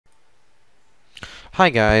Hi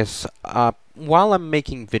guys. While I'm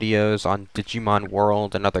making videos on Digimon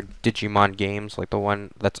World and other Digimon games like the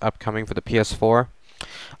one that's upcoming for the PS4,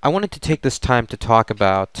 I wanted to take this time to talk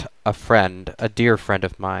about a friend, a dear friend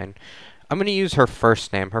of mine. I'm going to use her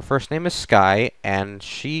first name. Her first name is Sky, and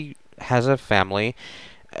she has a family.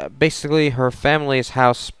 Basically, her family's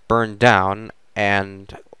house burned down,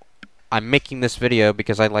 and I'm making this video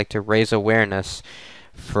because I'd like to raise awareness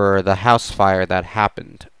for the house fire that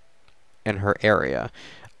happened in her area.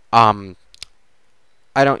 Um,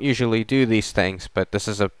 I don't usually do these things, but this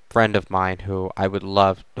is a friend of mine who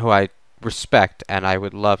I respect, and I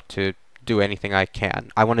would love to do anything I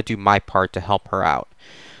can. I want to do my part to help her out.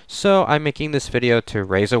 So I'm making this video to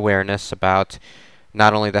raise awareness about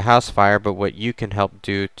not only the house fire, but what you can help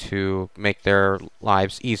do to make their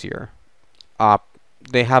lives easier. Uh,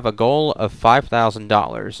 they have a goal of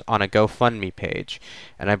 $5,000 on a GoFundMe page,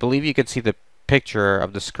 and I believe you can see the picture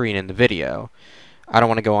of the screen in the video. I don't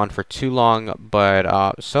want to go on for too long, but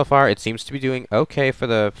so far it seems to be doing okay for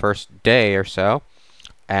the first day or so.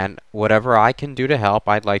 And whatever I can do to help,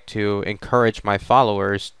 I'd like to encourage my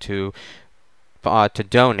followers to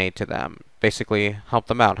donate to them. Basically, help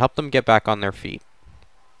them out, help them get back on their feet.